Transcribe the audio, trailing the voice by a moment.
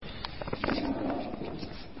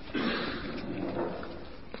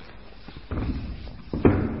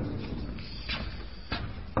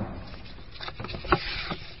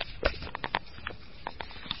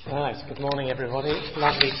Yes, good morning everybody. It's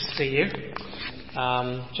lovely to see you.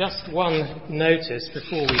 Just one notice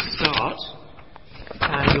before we start.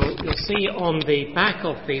 You'll see on the back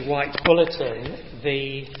of the white bulletin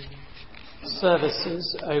the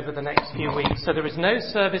services over the next few weeks. So there is no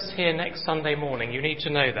service here next Sunday morning. You need to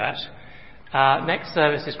know that. Next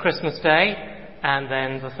service is Christmas Day and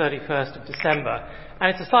then the 31st of December. And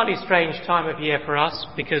it's a slightly strange time of year for us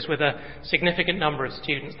because with a significant number of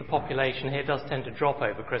students, the population here does tend to drop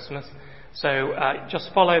over Christmas. So just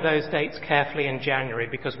follow those dates carefully in January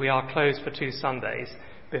because we are closed for 2 Sundays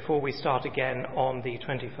before we start again on the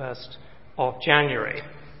 21st of January.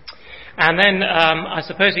 And then I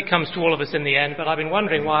suppose it comes to all of us in the end, but I've been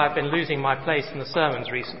wondering why I've been losing my place in the sermons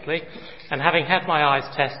recently. And having had my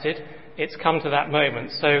eyes tested, it's come to that moment.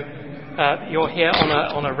 So you're here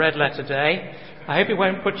on a red letter day. I hope it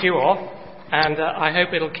won't put you off, and I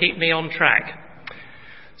hope it'll keep me on track.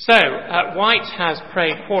 So, White has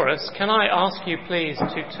prayed for us. Can I ask you please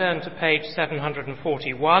to turn to page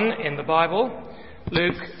 741 in the Bible,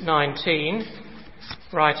 Luke 19,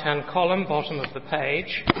 right-hand column, bottom of the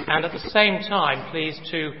page, and at the same time please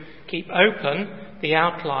to keep open the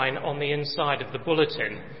outline on the inside of the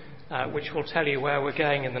bulletin, which will tell you where we're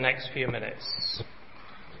going in the next few minutes.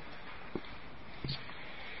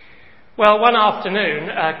 Well, one afternoon,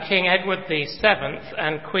 King Edward VII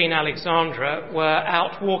and Queen Alexandra were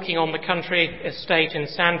out walking on the country estate in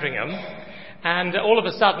Sandringham, and all of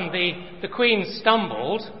a sudden the Queen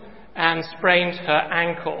stumbled and sprained her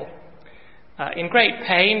ankle. In great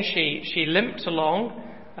pain, she limped along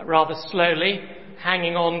rather slowly,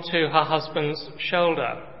 hanging on to her husband's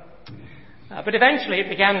shoulder. But eventually it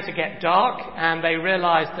began to get dark, and they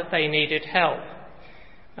realized that they needed help.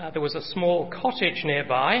 There was a small cottage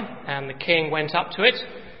nearby, and the king went up to it,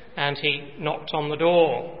 and he knocked on the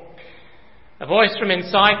door. A voice from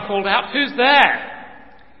inside called out, "Who's there?"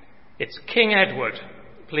 "It's King Edward.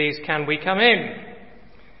 Please, can we come in?"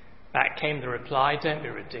 Back came the reply, "Don't be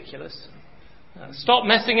ridiculous. Stop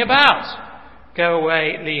messing about. Go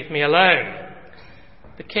away, leave me alone."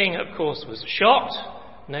 The king, of course, was shocked.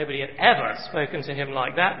 Nobody had ever spoken to him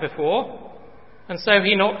like that before, and so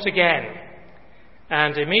he knocked again.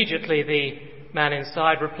 And immediately the man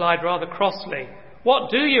inside replied rather crossly, "What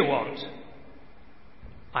do you want?"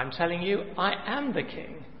 "I'm telling you, I am the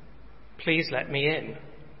king. Please let me in."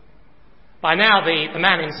 By now the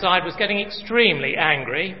man inside was getting extremely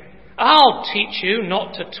angry. "I'll teach you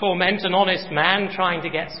not to torment an honest man trying to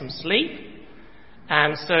get some sleep."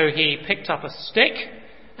 And so he picked up a stick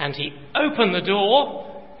and he opened the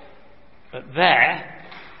door, but there,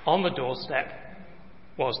 on the doorstep,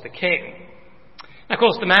 was the king. Of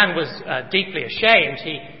course, the man was deeply ashamed.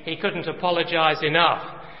 He couldn't apologize enough.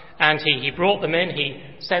 And he brought them in. He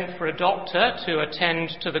sent for a doctor to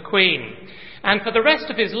attend to the Queen. And for the rest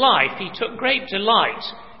of his life, he took great delight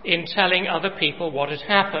in telling other people what had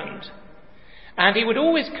happened. And he would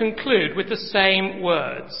always conclude with the same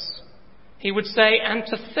words. He would say, "And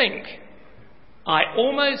to think, I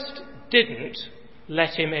almost didn't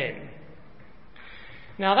let him in."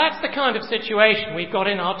 Now that's the kind of situation we've got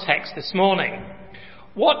in our text this morning.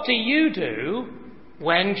 What do you do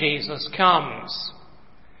when Jesus comes?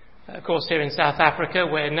 Of course, here in South Africa,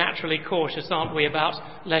 we're naturally cautious, aren't we, about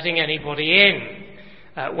letting anybody in.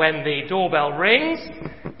 When the doorbell rings,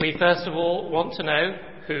 we first of all want to know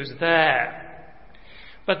who's there.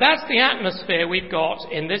 But that's the atmosphere we've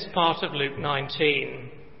got in this part of Luke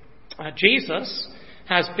 19. Jesus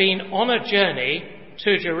has been on a journey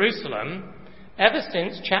to Jerusalem ever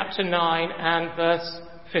since chapter 9 and verse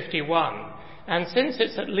 51. And since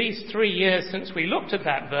it's at least 3 years since we looked at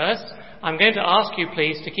that verse, I'm going to ask you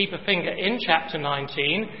please to keep a finger in chapter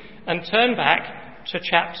 19 and turn back to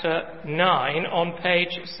chapter 9 on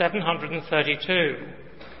page 732.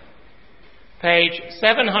 Page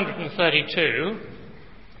 732,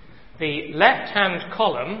 the left-hand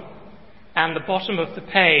column and the bottom of the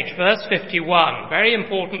page, verse 51, very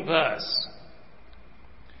important verse.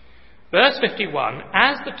 Verse 51,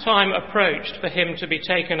 as the time approached for him to be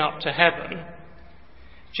taken up to heaven,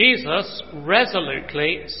 Jesus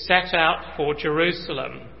resolutely set out for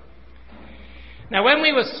Jerusalem. Now, when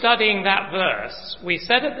we were studying that verse, we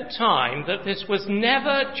said at the time that this was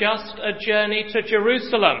never just a journey to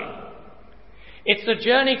Jerusalem. It's a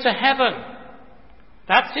journey to heaven.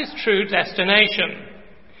 That's his true destination.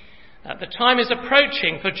 The time is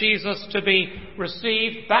approaching for Jesus to be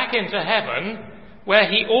received back into heaven, where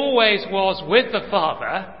he always was with the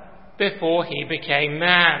Father before he became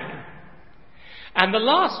man. And the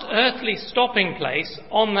last earthly stopping place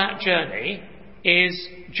on that journey is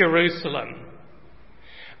Jerusalem.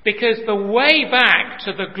 Because the way back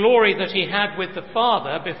to the glory that he had with the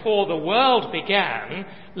Father before the world began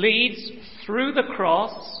leads through the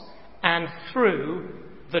cross and through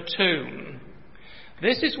the tomb.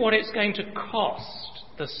 This is what it's going to cost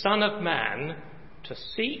the Son of Man to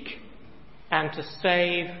seek and to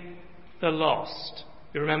save the lost.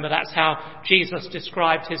 You remember that's how Jesus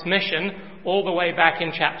described his mission all the way back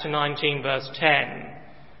in chapter 19, verse 10.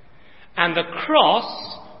 And the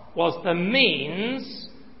cross was the means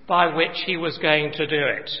by which he was going to do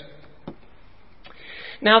it.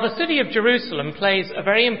 Now, the city of Jerusalem plays a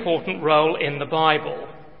very important role in the Bible.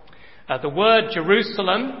 The word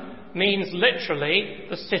Jerusalem means literally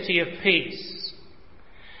the city of peace.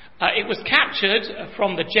 It was captured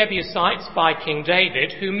from the Jebusites by King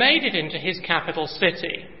David, who made it into his capital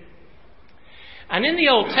city. And in the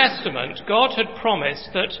Old Testament, God had promised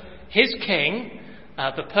that his king,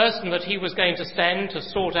 the person that he was going to send to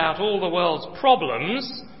sort out all the world's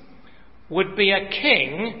problems, would be a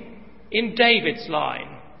king in David's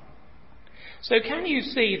line. So can you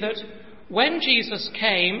see that when Jesus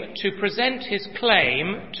came to present his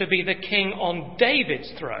claim to be the king on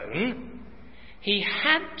David's throne, he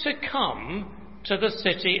had to come to the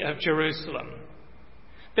city of Jerusalem.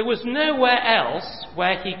 There was nowhere else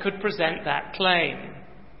where he could present that claim.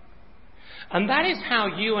 And that is how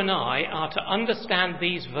you and I are to understand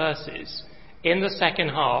these verses in the second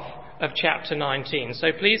half of chapter 19. So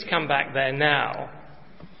please come back there now.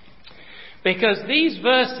 Because these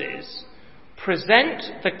verses present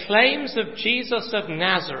the claims of Jesus of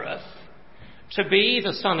Nazareth to be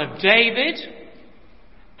the Son of David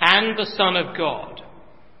and the Son of God.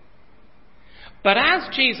 But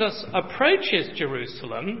as Jesus approaches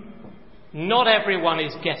Jerusalem, not everyone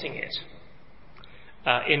is getting it.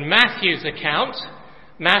 In Matthew's account,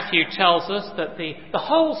 Matthew tells us that the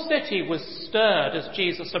whole city was stirred as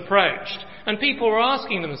Jesus approached, and people were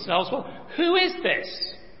asking themselves, well, who is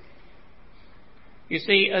this? You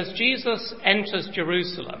see, as Jesus enters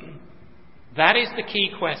Jerusalem, that is the key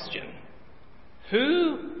question.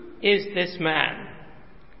 Who is this man?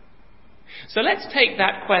 So let's take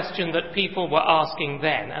that question that people were asking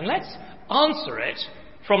then, and let's answer it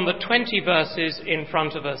from the 20 verses in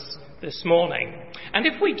front of us this morning. And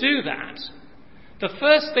if we do that, the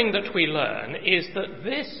first thing that we learn is that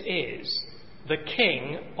this is the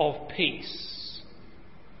King of Peace.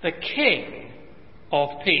 The King of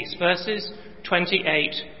Peace. Verses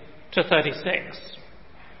 28 to 36.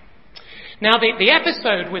 Now, the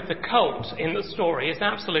episode with the colt in the story is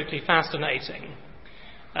absolutely fascinating.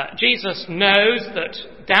 Jesus knows that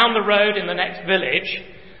down the road in the next village,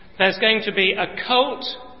 there's going to be a colt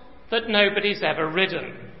that nobody's ever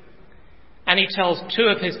ridden. And he tells two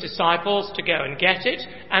of his disciples to go and get it,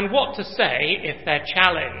 and what to say if they're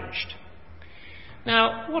challenged.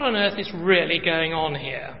 Now, what on earth is really going on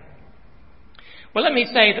here? Well, let me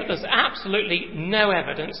say that there's absolutely no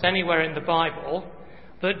evidence anywhere in the Bible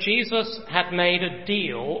that Jesus had made a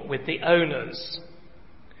deal with the owners.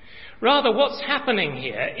 Rather, what's happening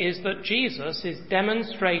here is that Jesus is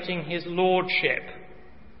demonstrating his lordship.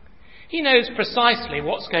 He knows precisely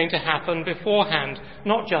what's going to happen beforehand,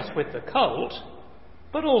 not just with the colt,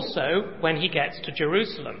 but also when he gets to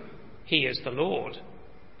Jerusalem. He is the Lord.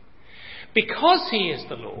 Because he is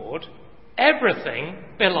the Lord, everything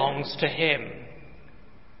belongs to him.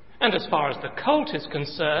 And as far as the colt is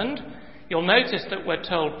concerned, you'll notice that we're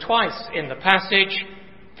told twice in the passage,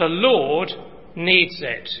 the Lord needs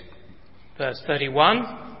it. Verse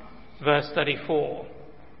 31, verse 34.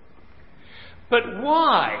 But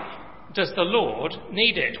why does the Lord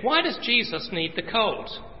need it? Why does Jesus need the colt?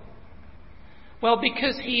 Well,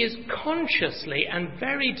 because he is consciously and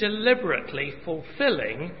very deliberately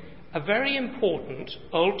fulfilling a very important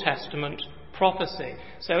Old Testament prophecy.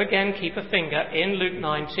 So again, keep a finger in Luke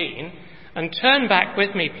 19 and turn back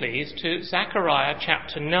with me, please, to Zechariah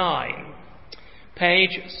chapter 9,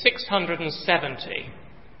 page 670.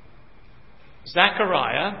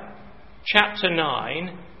 Zechariah chapter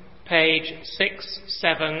 9, page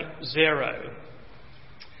 670.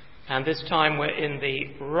 And this time we're in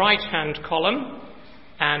the right-hand column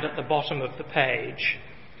and at the bottom of the page.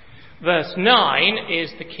 Verse 9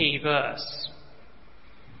 is the key verse.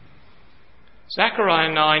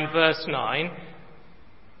 Zechariah 9, verse 9.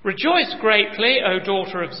 Rejoice greatly, O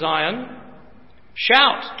daughter of Zion.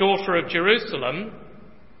 Shout, daughter of Jerusalem.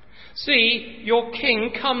 See, your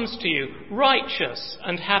king comes to you, righteous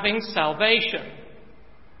and having salvation,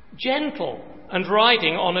 gentle and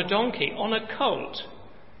riding on a donkey, on a colt,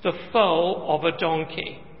 the foal of a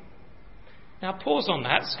donkey. Now pause on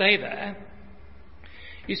that, stay there.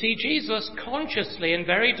 You see, Jesus consciously and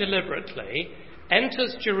very deliberately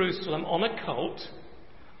enters Jerusalem on a colt,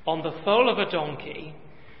 on the foal of a donkey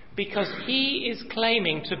because he is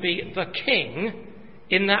claiming to be the king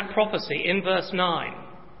in that prophecy in verse 9.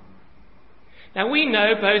 Now we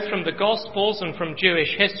know both from the Gospels and from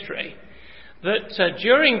Jewish history that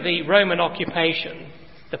during the Roman occupation,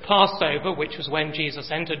 the Passover, which was when Jesus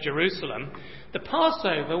entered Jerusalem, the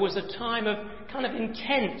Passover was a time of kind of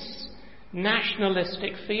intense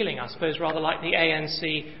nationalistic feeling, I suppose, rather like the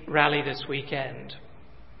ANC rally this weekend.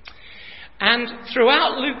 And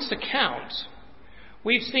throughout Luke's account,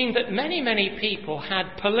 we've seen that many people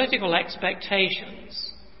had political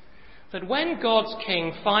expectations that when God's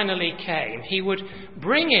king finally came, he would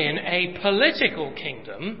bring in a political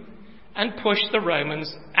kingdom and push the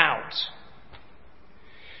Romans out.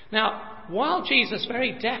 Now, while Jesus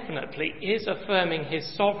very definitely is affirming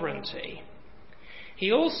his sovereignty,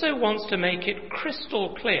 he also wants to make it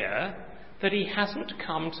crystal clear that he hasn't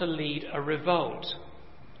come to lead a revolt.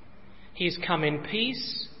 He's come in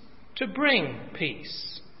peace to bring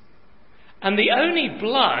peace. And the only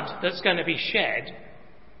blood that's going to be shed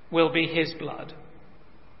will be his blood.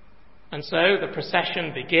 And so the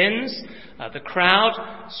procession begins. The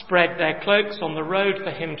crowd spread their cloaks on the road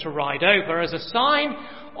for him to ride over as a sign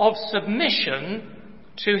of submission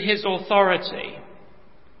to his authority.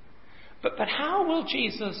 But how will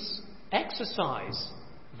Jesus exercise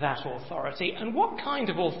that authority? And what kind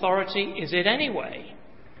of authority is it anyway?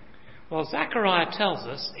 Well, Zechariah tells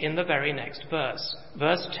us in the very next verse,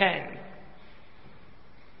 verse 10.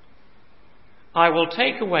 I will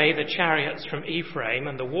take away the chariots from Ephraim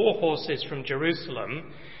and the war horses from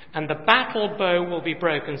Jerusalem, and the battle bow will be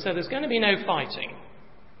broken. So there's going to be no fighting.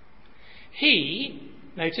 He,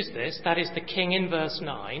 notice this, that is the king in verse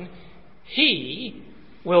 9, he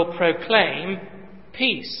will proclaim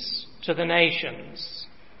peace to the nations.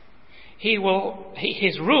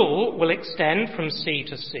 His rule will extend from sea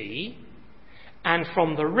to sea and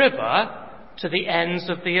from the river to the ends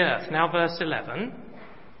of the earth. Now verse 11.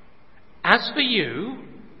 As for you,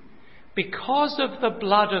 because of the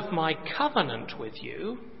blood of my covenant with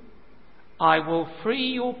you, I will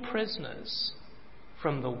free your prisoners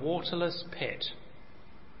from the waterless pit.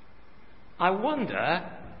 I wonder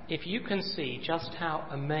if you can see just how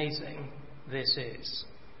amazing this is.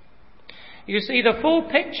 You see, the full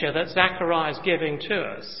picture that Zechariah is giving to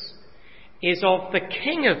us is of the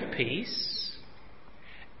King of Peace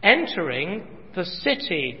entering the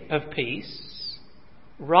city of peace,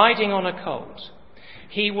 riding on a colt.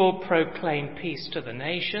 He will proclaim peace to the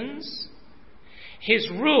nations. His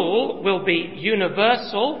rule will be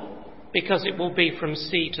universal because it will be from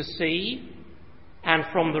sea to sea and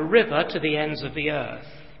from the river to the ends of the earth.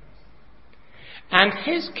 And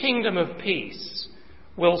his kingdom of peace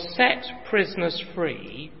will set prisoners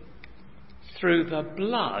free through the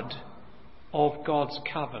blood of God's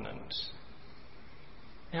covenant.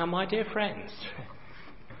 Now, my dear friends,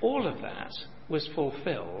 all of that was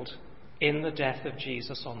fulfilled in the death of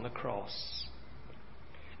Jesus on the cross.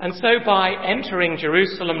 And so by entering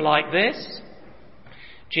Jerusalem like this,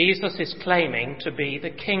 Jesus is claiming to be the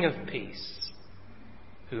King of Peace,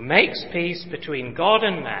 who makes peace between God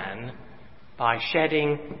and man by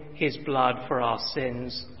shedding his blood for our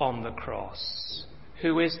sins on the cross.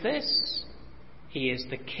 Who is this? He is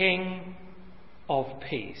the King of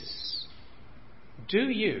Peace. Do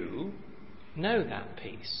you know that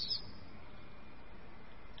peace?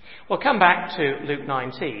 We'll come back to Luke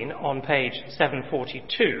 19 on page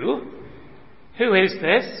 742. Who is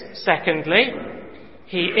this? Secondly,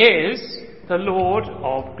 he is the Lord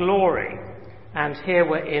of glory. And here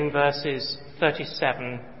we're in verses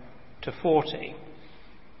 37 to 40.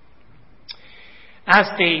 As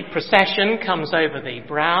the procession comes over the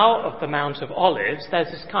brow of the Mount of Olives,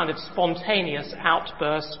 there's this kind of spontaneous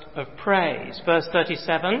outburst of praise. Verse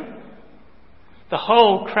 37, the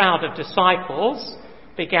whole crowd of disciples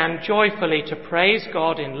began joyfully to praise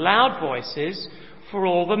God in loud voices for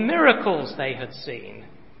all the miracles they had seen.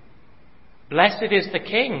 Blessed is the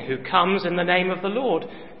King who comes in the name of the Lord.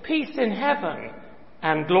 Peace in heaven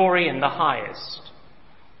and glory in the highest.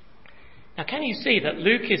 Now, can you see that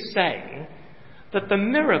Luke is saying that the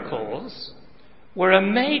miracles were a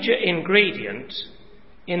major ingredient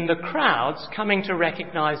in the crowds coming to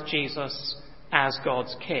recognize Jesus as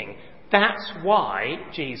God's King? That's why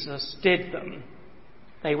Jesus did them.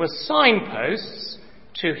 They were signposts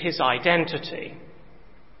to his identity.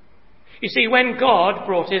 You see, when God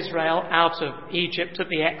brought Israel out of Egypt at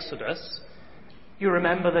the Exodus, you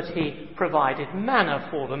remember that he provided manna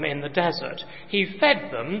for them in the desert. He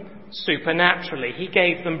fed them supernaturally. He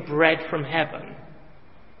gave them bread from heaven.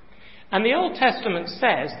 And the Old Testament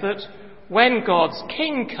says that when God's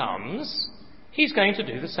King comes, he's going to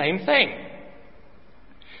do the same thing.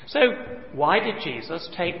 So why did Jesus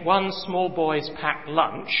take one small boy's packed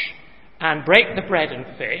lunch and break the bread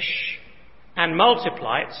and fish and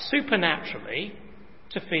multiply it supernaturally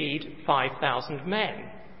to feed 5,000 men?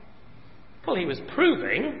 Well, he was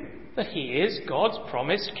proving that he is God's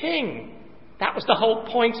promised king. That was the whole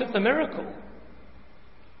point of the miracle.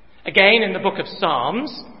 Again, in the book of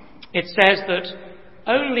Psalms, it says that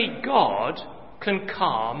only God can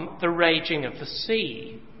calm the raging of the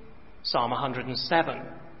sea. Psalm 107.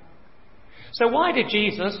 So why did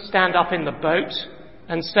Jesus stand up in the boat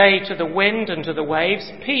and say to the wind and to the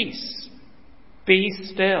waves, "Peace, be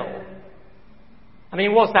still"? I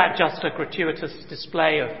mean, was that just a gratuitous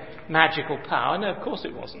display of magical power? No, of course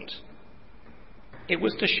it wasn't. It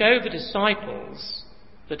was to show the disciples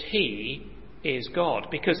that he is God,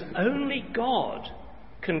 because only God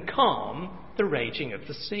can calm the raging of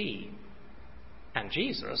the sea. And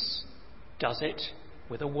Jesus does it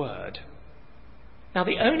with a word. Now,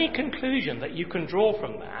 the only conclusion that you can draw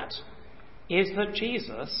from that is that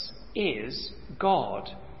Jesus is God.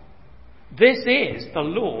 This is the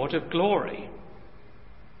Lord of glory.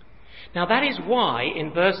 Now, that is why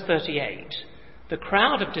in verse 38, the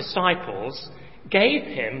crowd of disciples gave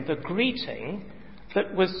him the greeting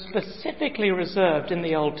that was specifically reserved in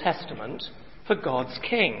the Old Testament for God's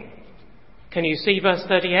King. Can you see verse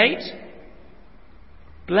 38?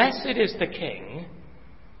 "Blessed is the King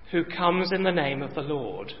who comes in the name of the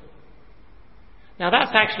Lord." Now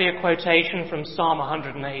that's actually a quotation from Psalm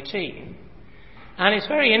 118. And it's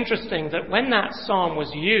very interesting that when that psalm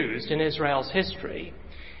was used in Israel's history,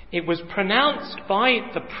 it was pronounced by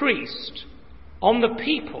the priest on the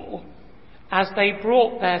people as they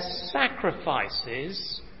brought their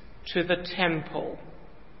sacrifices to the temple.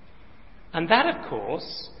 And that, of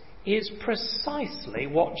course, is precisely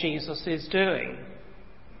what Jesus is doing.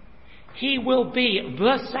 He will be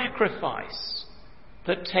the sacrifice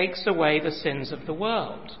that takes away the sins of the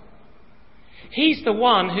world. He's the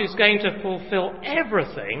one who's going to fulfill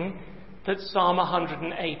everything that Psalm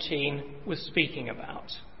 118 was speaking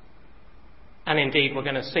about. And indeed, we're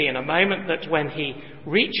going to see in a moment that when he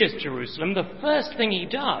reaches Jerusalem, the first thing he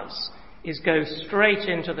does is go straight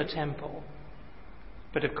into the temple.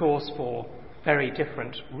 But of course, for very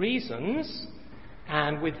different reasons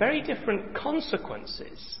and with very different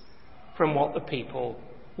consequences from what the people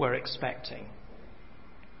were expecting.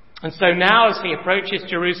 And so now, as he approaches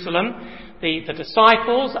Jerusalem, the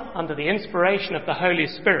disciples, under the inspiration of the Holy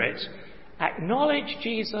Spirit, acknowledge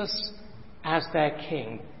Jesus as their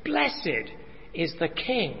King. Blessed is the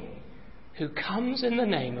King who comes in the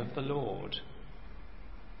name of the Lord.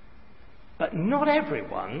 But not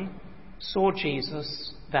everyone saw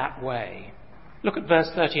Jesus that way. Look at verse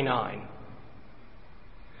 39.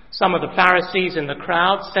 Some of the Pharisees in the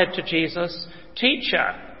crowd said to Jesus,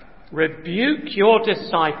 "Teacher, rebuke your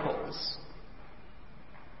disciples."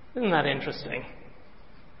 Isn't that interesting?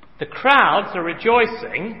 The crowds are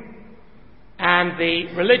rejoicing and the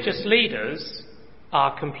religious leaders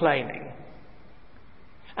are complaining.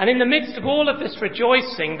 And in the midst of all of this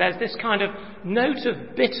rejoicing, there's this kind of note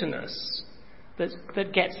of bitterness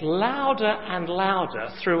that gets louder and louder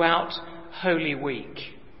throughout Holy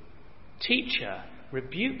Week. "Teacher,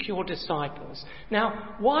 rebuke your disciples."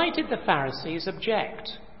 Now, why did the Pharisees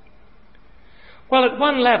object? Well, at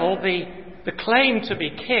one level, the claim to be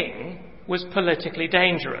king was politically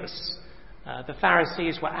dangerous. The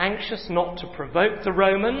Pharisees were anxious not to provoke the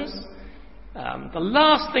Romans. The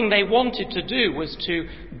last thing they wanted to do was to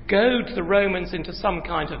goad the Romans into some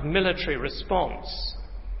kind of military response.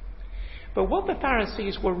 But what the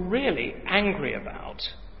Pharisees were really angry about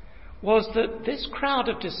was that this crowd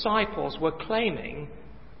of disciples were claiming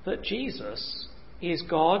that Jesus is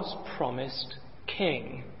God's promised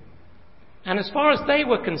king. And as far as they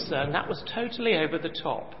were concerned, that was totally over the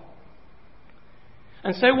top.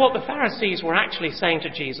 And so what the Pharisees were actually saying to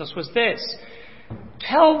Jesus was this: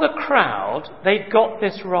 tell the crowd they've got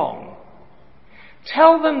this wrong.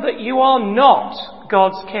 Tell them that you are not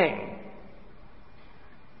God's king.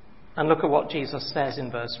 And look at what Jesus says in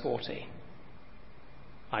verse 40.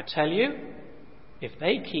 "I tell you, if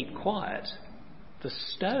they keep quiet, the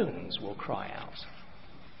stones will cry out."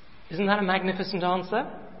 Isn't that a magnificent answer?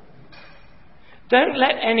 Don't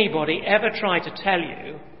let anybody ever try to tell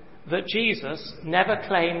you that Jesus never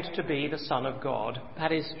claimed to be the Son of God.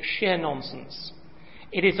 That is sheer nonsense.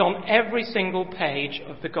 It is on every single page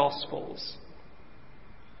of the Gospels.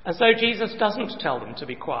 And so Jesus doesn't tell them to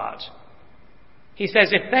be quiet. He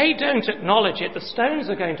says if they don't acknowledge it, the stones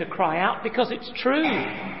are going to cry out because it's true.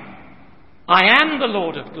 I am the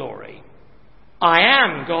Lord of glory. I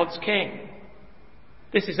am God's King.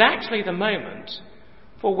 This is actually the moment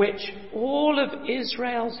for which all of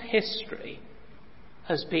Israel's history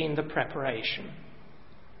has been the preparation.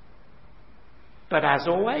 But as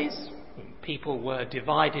always, people were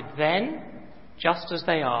divided then, just as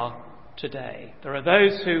they are today. There are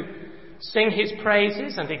those who sing his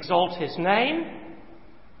praises and exalt his name,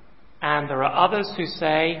 and there are others who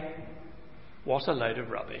say, what a load of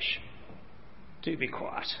rubbish. Do be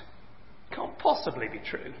quiet. Can't possibly be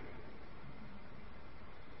true.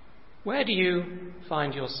 Where do you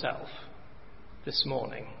find yourself this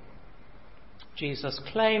morning? Jesus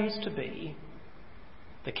claims to be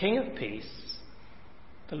the King of Peace,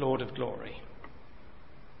 the Lord of Glory.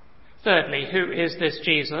 Thirdly, who is this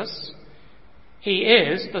Jesus? He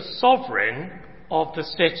is the sovereign of the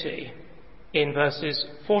city in verses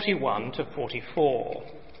 41 to 44.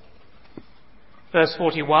 Verse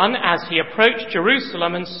 41, as he approached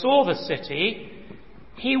Jerusalem and saw the city,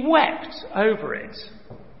 he wept over it.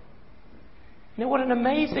 You know what an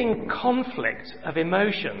amazing conflict of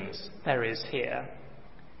emotions there is here.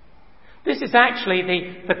 This is actually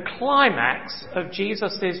the climax of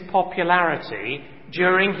Jesus' popularity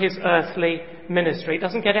during his earthly ministry. It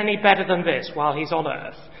doesn't get any better than this while he's on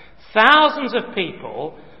earth. Thousands of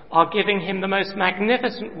people are giving him the most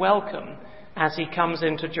magnificent welcome as he comes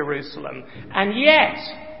into Jerusalem. And yet,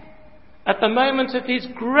 at the moment of his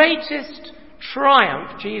greatest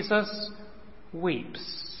triumph, Jesus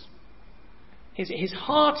weeps. His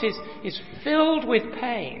heart is filled with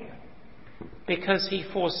pain because he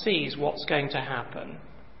foresees what's going to happen.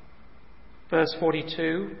 Verse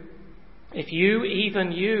 42, if you,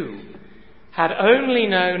 even you, had only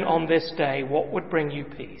known on this day what would bring you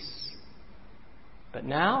peace, but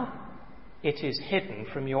now it is hidden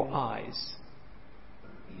from your eyes.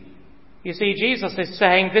 You see, Jesus is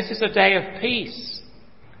saying this is a day of peace.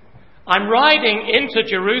 I'm riding into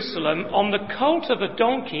Jerusalem on the colt of a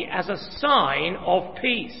donkey as a sign of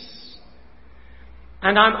peace.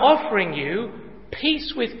 And I'm offering you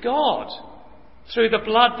peace with God through the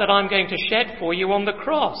blood that I'm going to shed for you on the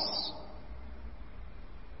cross.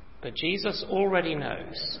 But Jesus already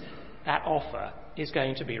knows that offer is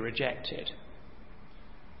going to be rejected.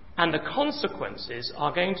 And the consequences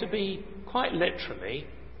are going to be, quite literally,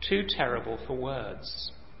 too terrible for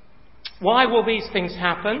words. Why will these things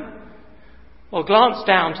happen? Well, glance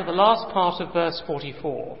down to the last part of verse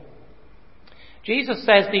 44. Jesus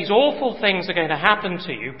says these awful things are going to happen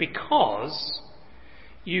to you because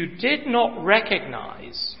you did not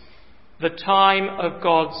recognize the time of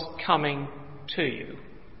God's coming to you.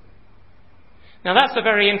 Now that's a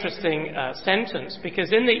very interesting sentence,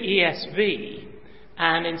 because in the ESV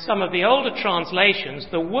and in some of the older translations,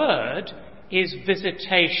 the word is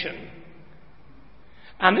visitation.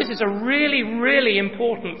 And this is a really, really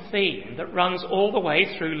important theme that runs all the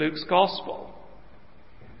way through Luke's Gospel.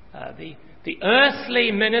 The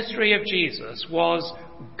earthly ministry of Jesus was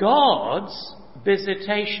God's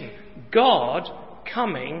visitation, God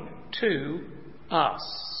coming to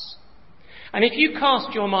us. And if you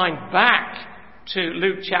cast your mind back to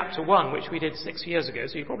Luke chapter 1, which we did 6 years ago,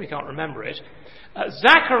 so you probably can't remember it,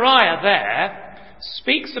 Zechariah there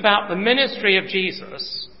speaks about the ministry of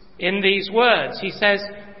Jesus in these words. He says,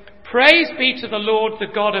 "Praise be to the Lord,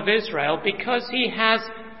 the God of Israel, because he has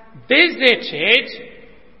visited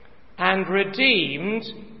and redeemed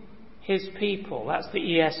his people." That's the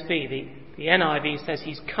ESV. The NIV says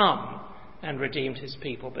he's come and redeemed his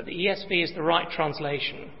people, but the ESV is the right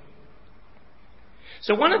translation.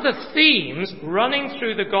 So one of the themes running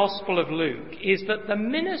through the Gospel of Luke is that the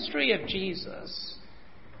ministry of Jesus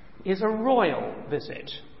is a royal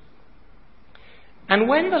visit. And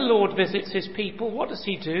when the Lord visits his people, what does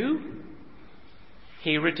he do?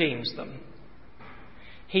 He redeems them.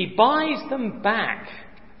 He buys them back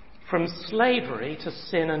from slavery to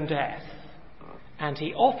sin and death, and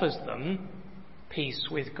he offers them peace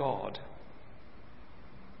with God.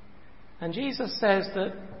 And Jesus says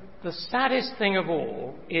that the saddest thing of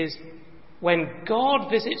all is when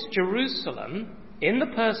God visits Jerusalem in the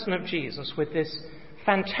person of Jesus with this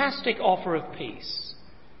fantastic offer of peace,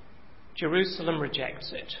 Jerusalem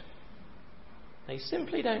rejects it. They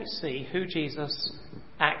simply don't see who Jesus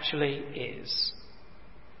actually is.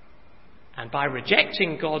 And by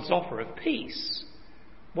rejecting God's offer of peace,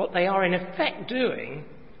 what they are in effect doing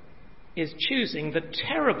is choosing the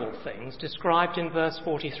terrible things described in verse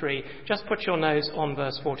 43. Just put your nose on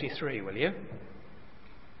verse 43, will you?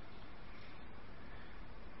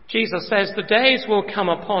 Jesus says, "The days will come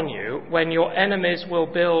upon you when your enemies will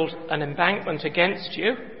build an embankment against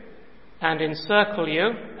you and encircle you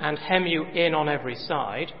and hem you in on every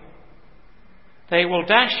side. They will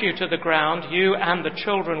dash you to the ground, you and the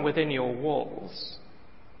children within your walls.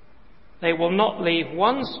 They will not leave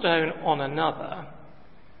one stone on another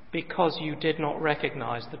because you did not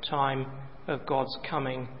recognize the time of God's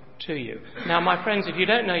coming to you. Now, my friends, if you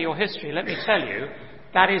don't know your history, let me tell you,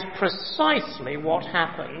 that is precisely what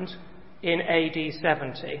happened in AD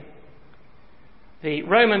 70. The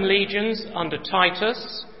Roman legions under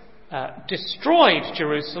Titus destroyed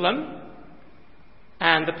Jerusalem,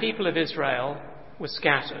 and the people of Israel were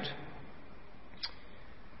scattered.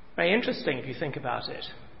 Very interesting if you think about it.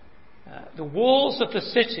 The walls of the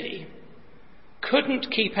city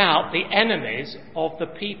couldn't keep out the enemies of the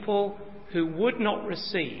people who would not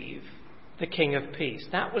receive the King of Peace.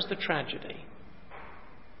 That was the tragedy.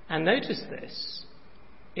 And notice this,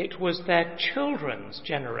 it was their children's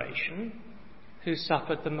generation who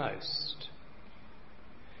suffered the most.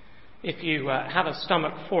 If you have a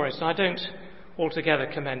stomach for it, and I don't altogether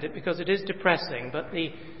commend it because it is depressing, but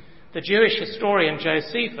the Jewish historian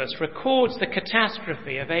Josephus records the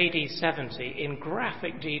catastrophe of AD 70 in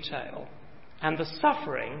graphic detail, and the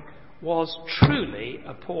suffering was truly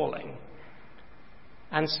appalling.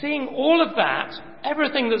 And seeing all of that,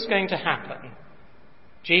 everything that's going to happen,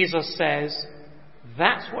 Jesus says,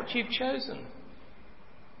 that's what you've chosen,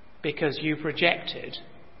 because you've rejected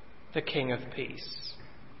the King of Peace.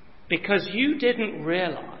 Because you didn't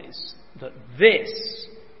realize that this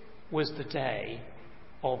was the day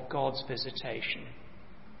of God's visitation.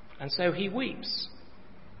 And so he weeps.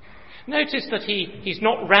 Notice that he's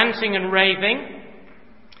not ranting and raving.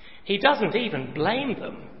 He doesn't even blame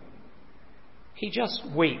them. He just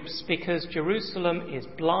weeps because Jerusalem is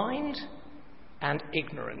blind and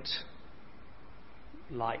ignorant,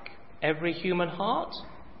 like every human heart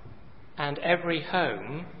and every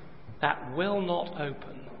home that will not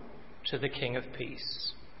open to the King of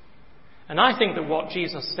Peace. And I think that what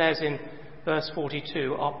Jesus says in verse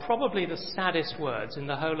 42 are probably the saddest words in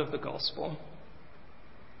the whole of the gospel.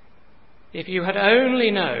 If you had only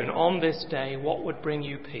known on this day what would bring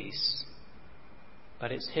you peace,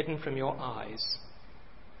 but it's hidden from your eyes.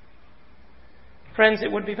 Friends,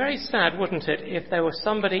 it would be very sad, wouldn't it, if there was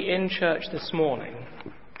somebody in church this morning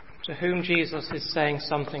to whom Jesus is saying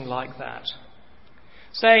something like that.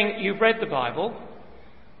 Saying, you've read the Bible,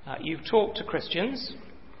 you've talked to Christians,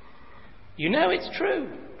 you know it's true,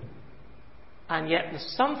 and yet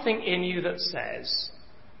there's something in you that says,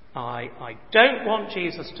 I don't want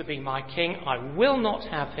Jesus to be my king, I will not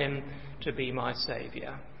have him to be my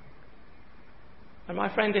saviour. And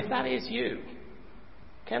my friend, if that is you,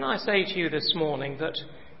 can I say to you this morning that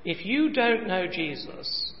if you don't know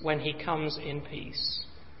Jesus when he comes in peace,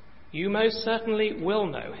 you most certainly will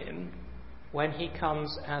know him when he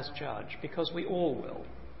comes as judge, because we all will.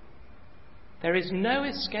 There is no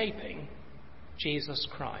escaping Jesus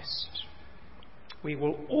Christ. We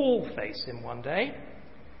will all face him one day.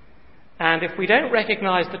 And if we don't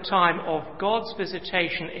recognise the time of God's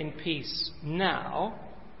visitation in peace now,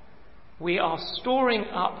 we are storing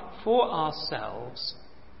up for ourselves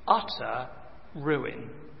utter ruin.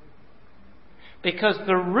 Because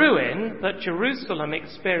the ruin that Jerusalem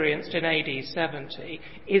experienced in AD 70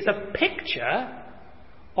 is a picture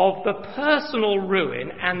of the personal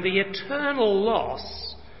ruin and the eternal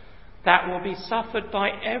loss that will be suffered by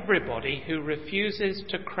everybody who refuses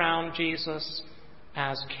to crown Jesus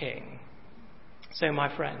as King. So,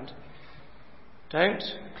 my friend, don't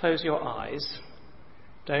close your eyes.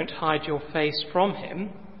 Don't hide your face from him.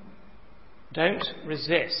 Don't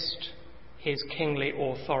resist his kingly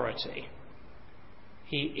authority.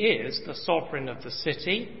 He is the sovereign of the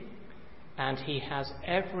city, and he has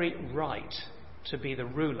every right to be the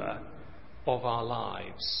ruler of our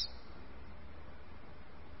lives.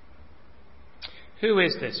 Who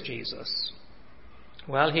is this Jesus?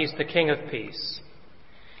 Well, he's the King of Peace.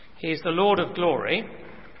 He's the Lord of glory.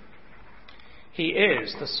 He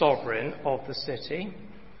is the sovereign of the city.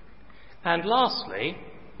 And lastly,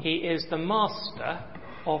 he is the master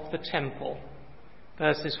of the temple.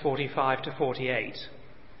 Verses 45 to 48.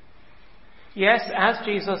 Yes, as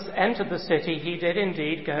Jesus entered the city, he did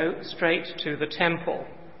indeed go straight to the temple.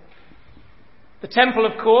 The temple,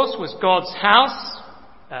 of course, was God's house.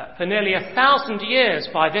 For nearly 1,000 years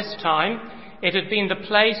by this time, it had been the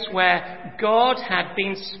place where God had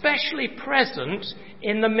been specially present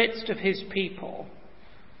in the midst of his people.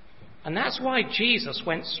 And that's why Jesus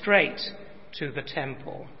went straight to the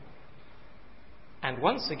temple. And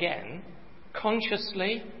once again,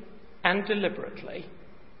 consciously and deliberately,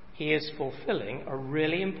 he is fulfilling a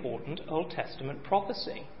really important Old Testament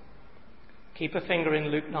prophecy. Keep a finger in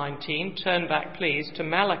Luke 19. Turn back, please, to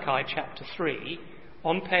Malachi chapter 3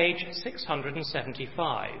 on page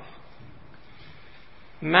 675.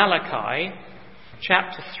 Malachi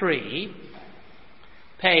chapter 3,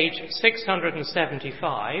 page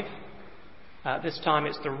 675. This time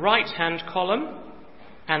it's the right-hand column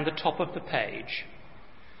and the top of the page.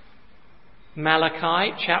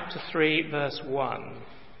 Malachi chapter 3 verse 1.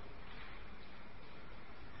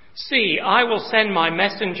 See, I will send my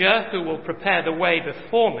messenger who will prepare the way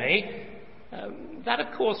before me. That,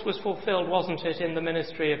 of course, was fulfilled, wasn't it, in the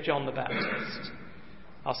ministry of John the Baptist?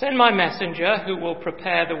 I'll send my messenger who will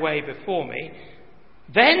prepare the way before me.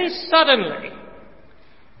 Then suddenly,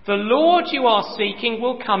 the Lord you are seeking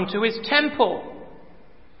will come to his temple.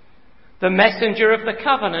 The messenger of the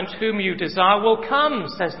covenant whom you desire will come,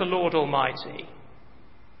 says the Lord Almighty.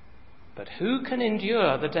 But who can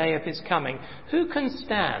endure the day of his coming? Who can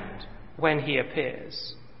stand when he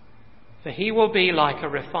appears? For he will be like a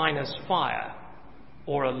refiner's fire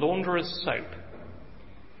or a launderer's soap.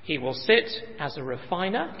 He will sit as a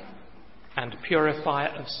refiner and purifier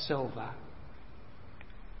of silver.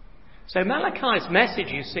 So Malachi's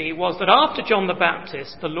message, you see, was that after John the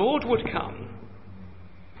Baptist, the Lord would come.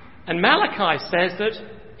 And Malachi says that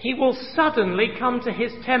he will suddenly come to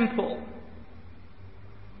his temple.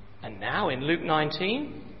 And now in Luke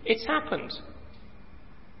 19, it's happened.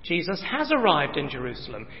 Jesus has arrived in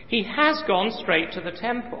Jerusalem. He has gone straight to the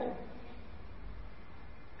temple.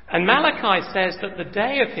 And Malachi says that the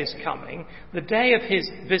day of his coming, the day of his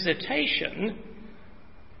visitation,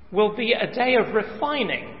 will be a day of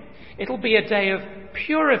refining. It'll be a day of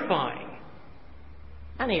purifying.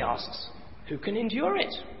 And he asks, who can endure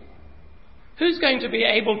it? Who's going to be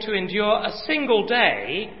able to endure a single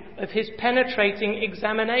day of his penetrating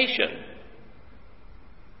examination?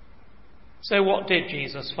 So what did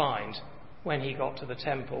Jesus find when he got to the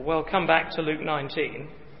temple? Well, come back to Luke 19.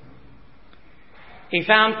 He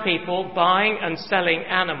found people buying and selling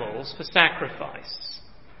animals for sacrifice.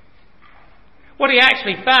 What he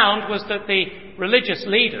actually found was that the religious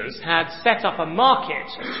leaders had set up a market,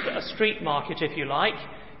 a street market if you like,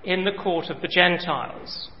 in the court of the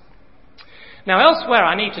Gentiles. Now elsewhere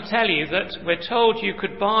I need to tell you that we're told you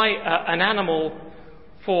could buy an animal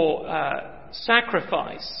for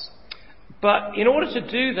sacrifice, but in order to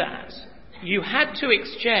do that you had to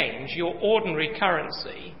exchange your ordinary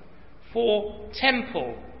currency for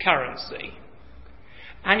temple currency.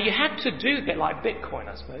 And you had to do that, like Bitcoin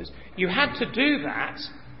I suppose, you had to do that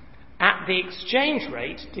at the exchange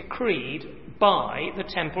rate decreed by the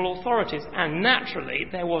temple authorities. And naturally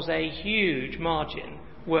there was a huge margin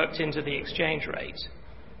worked into the exchange rate.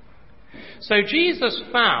 So Jesus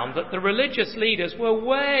found that the religious leaders were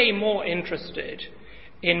way more interested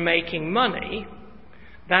in making money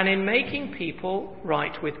than in making people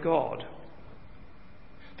right with God.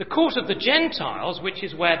 The court of the Gentiles, which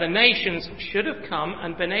is where the nations should have come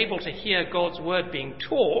and been able to hear God's word being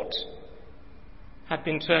taught, had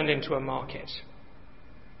been turned into a market.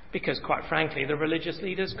 Because, quite frankly, the religious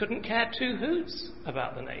leaders couldn't care two hoots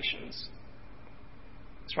about the nations.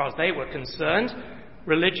 As far as they were concerned,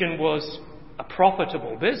 religion was a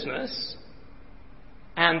profitable business,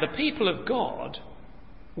 and the people of God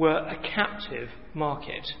were a captive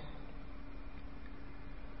market.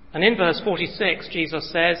 And in verse 46,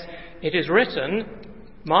 Jesus says, "It is written,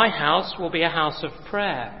 my house will be a house of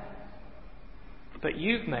prayer, but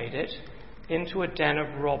you've made it into a den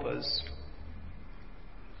of robbers."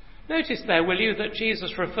 Notice there, will you, that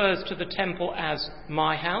Jesus refers to the temple as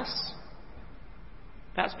my house?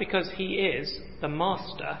 That's because he is the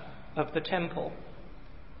master of the temple.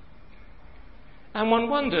 And one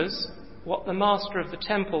wonders what the master of the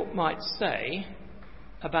temple might say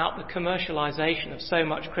about the commercialization of so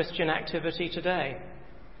much Christian activity today.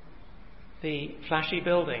 The flashy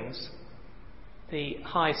buildings, the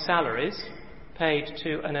high salaries paid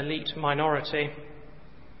to an elite minority,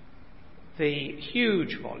 the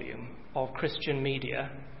huge volume of Christian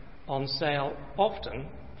media on sale often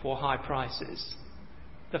for high prices,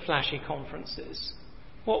 the flashy conferences.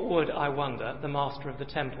 What would, I wonder, the master of the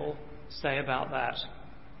temple say about that?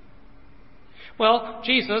 Well,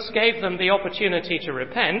 Jesus gave them the opportunity to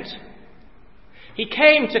repent. He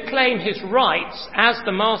came to claim his rights as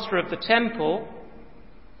the master of the temple,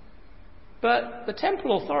 but the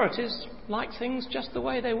temple authorities liked things just the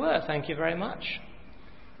way they were, thank you very much.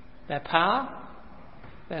 Their power,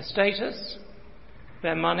 their status,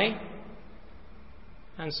 their money,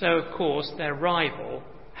 and so, of course, their rival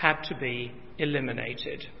had to be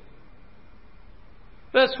eliminated.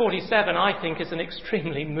 Verse 47, I think, is an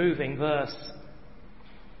extremely moving verse.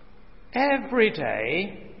 Every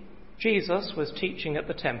day, Jesus was teaching at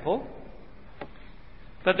the temple,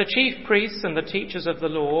 but the chief priests and the teachers of the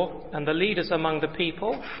law and the leaders among the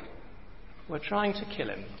people were trying to kill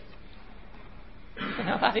him.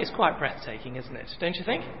 Now, that is quite breathtaking, isn't it? Don't you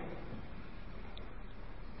think?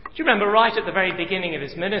 Do you remember right at the very beginning of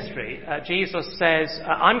his ministry, Jesus says,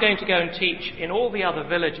 I'm going to go and teach in all the other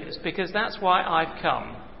villages because that's why I've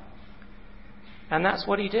come. And that's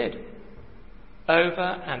what he did. Over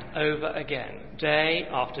and over again, day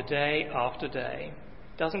after day after day.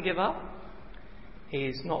 Doesn't give up.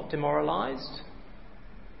 He's not demoralized.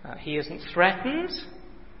 He isn't threatened.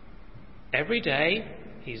 Every day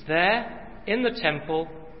he's there in the temple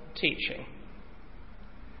teaching.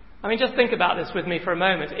 I mean, just think about this with me for a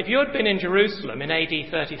moment. If you had been in Jerusalem in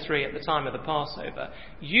AD 33 at the time of the Passover,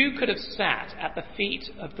 you could have sat at the feet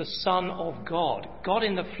of the Son of God, God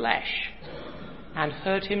in the flesh, and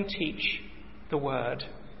heard him teach the word.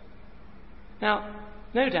 Now,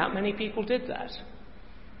 no doubt many people did that.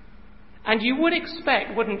 And you would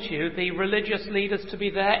expect, wouldn't you, the religious leaders to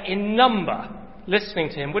be there in number, listening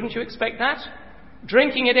to him. Wouldn't you expect that?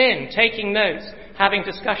 Drinking it in, taking notes, having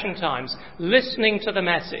discussion times, listening to the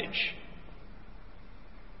message.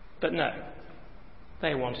 But no,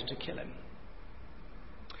 they wanted to kill him.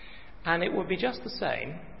 And it would be just the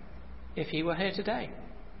same if he were here today.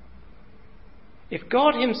 If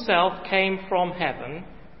God himself came from heaven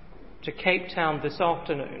to Cape Town this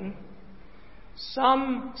afternoon,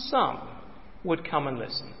 some would come and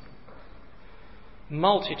listen.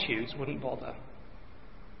 Multitudes wouldn't bother.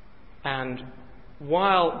 And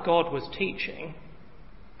while God was teaching,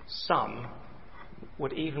 some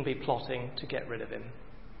would even be plotting to get rid of him.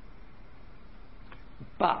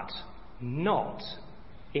 But not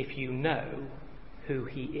if you know who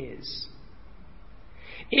he is.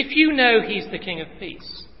 If you know he's the King of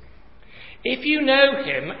Peace, if you know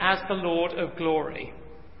him as the Lord of Glory,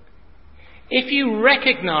 if you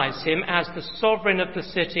recognize him as the sovereign of the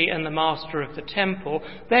city and the master of the temple,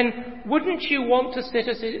 then wouldn't you want to sit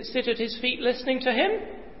at his feet listening to him?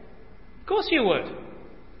 Of course you would.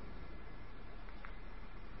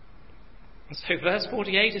 And so verse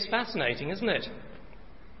 48 is fascinating, isn't it?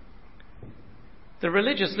 The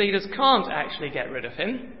religious leaders can't actually get rid of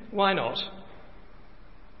him. Why not?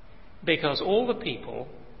 Because all the people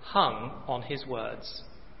hung on his words.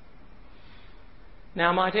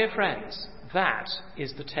 Now, my dear friends, that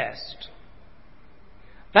is the test.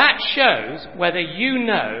 That shows whether you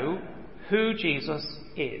know who Jesus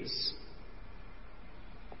is.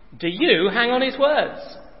 Do you hang on his words?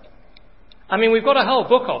 I mean, we've got a whole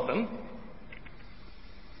book of them.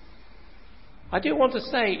 I do want to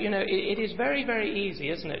say, it is very, very easy,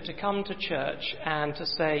 isn't it, to come to church and to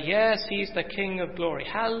say, yes, he's the King of Glory.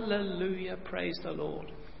 Hallelujah, praise the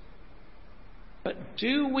Lord. But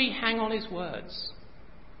do we hang on his words?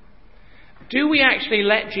 Do we actually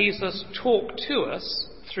let Jesus talk to us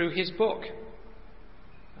through his book?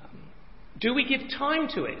 Do we give time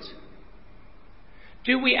to it?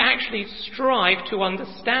 Do we actually strive to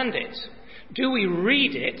understand it? Do we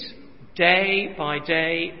read it day by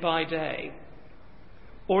day by day?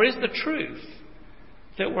 Or is the truth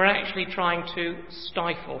that we're actually trying to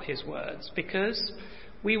stifle his words because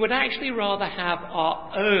we would actually rather have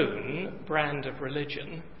our own brand of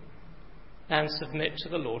religion and submit to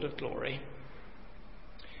the Lord of Glory?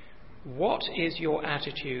 What is your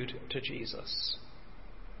attitude to Jesus?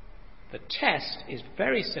 The test is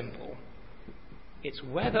very simple. It's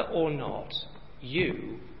whether or not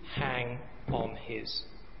you hang on his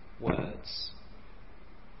words.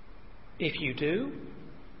 If you do,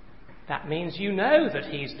 that means you know that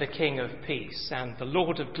he's the King of Peace and the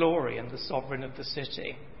Lord of Glory and the sovereign of the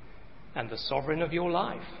city and the sovereign of your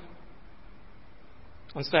life.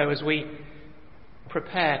 And so as we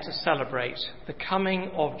prepare to celebrate the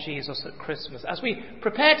coming of Jesus at Christmas, as we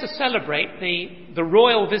prepare to celebrate the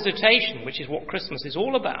royal visitation, which is what Christmas is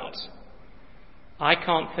all about, I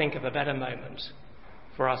can't think of a better moment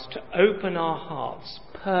for us to open our hearts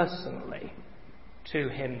personally to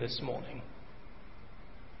him this morning.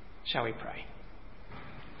 Shall we pray?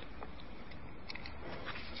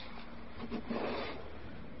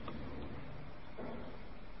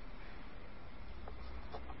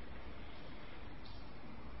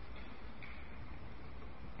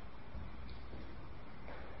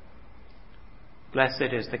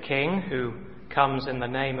 Blessed is the King who comes in the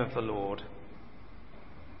name of the Lord.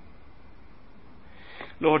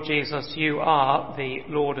 Lord Jesus, you are the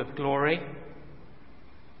Lord of Glory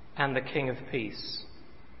and the King of Peace.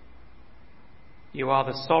 You are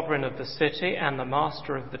the sovereign of the city and the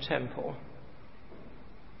master of the temple.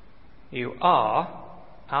 You are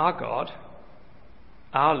our God,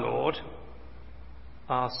 our Lord,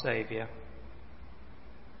 our Saviour.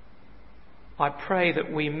 I pray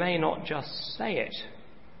that we may not just say it,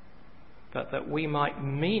 but that we might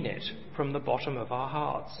mean it from the bottom of our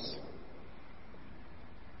hearts.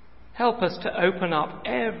 Help us to open up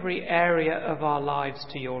every area of our lives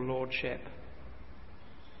to your lordship.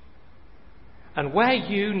 And where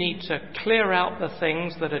you need to clear out the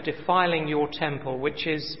things that are defiling your temple, which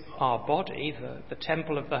is our body, the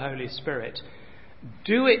temple of the Holy Spirit,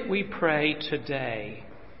 do it, we pray, today.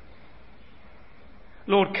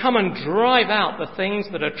 Lord, come and drive out the things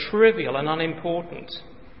that are trivial and unimportant,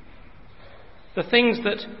 the things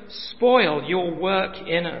that spoil your work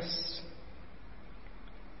in us.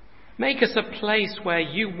 Make us a place where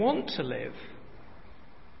you want to live.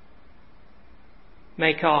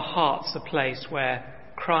 Make our hearts a place where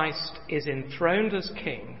Christ is enthroned as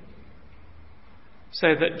King,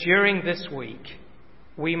 so that during this week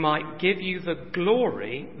we might give you the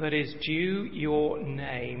glory that is due your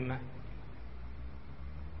name.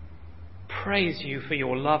 Praise you for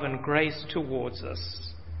your love and grace towards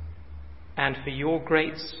us, and for your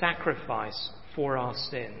great sacrifice for our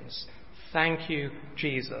sins. Thank you,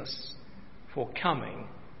 Jesus, for coming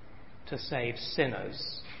to save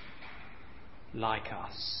sinners like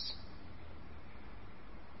us.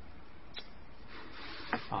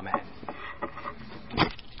 Amen.